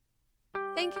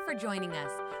Thank you for joining us.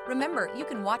 Remember, you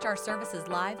can watch our services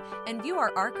live and view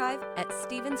our archive at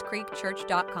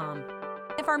StevensCreekChurch.com.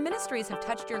 If our ministries have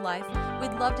touched your life,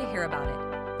 we'd love to hear about it.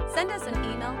 Send us an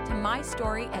email to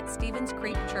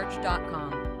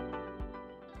mystory@StevensCreekChurch.com.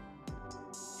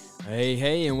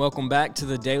 Hey, and welcome back to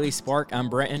the Daily Spark. I'm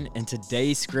Brenton, and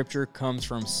today's scripture comes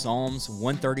from Psalms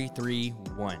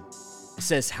 133:1. It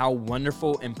says, "How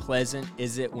wonderful and pleasant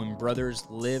is it when brothers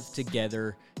live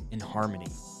together in harmony."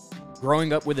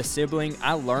 Growing up with a sibling,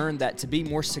 I learned that to be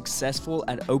more successful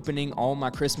at opening all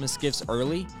my Christmas gifts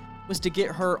early was to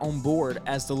get her on board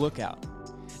as the lookout.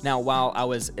 Now, while I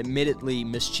was admittedly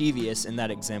mischievous in that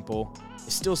example,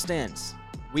 it still stands.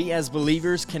 We as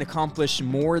believers can accomplish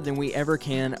more than we ever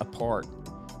can apart.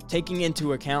 Taking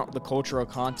into account the cultural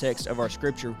context of our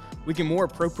scripture, we can more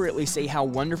appropriately say how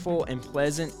wonderful and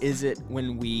pleasant is it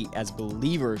when we as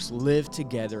believers live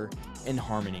together in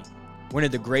harmony. One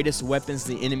of the greatest weapons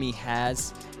the enemy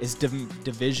has is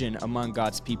division among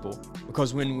God's people,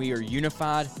 because when we are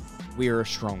unified, we are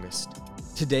strongest.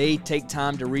 Today, take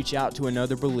time to reach out to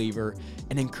another believer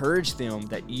and encourage them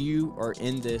that you are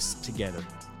in this together.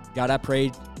 God, I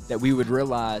pray that we would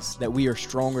realize that we are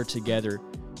stronger together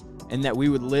and that we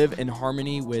would live in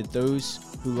harmony with those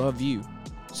who love you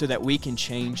so that we can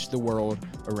change the world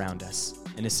around us.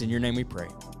 And it's in your name we pray.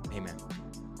 Amen.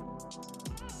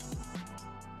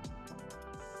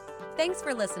 Thanks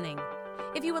for listening.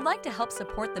 If you would like to help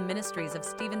support the ministries of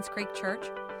Stevens Creek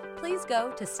Church, please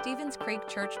go to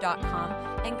StevensCreekChurch.com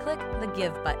and click the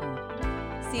Give button.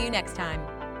 See you next time.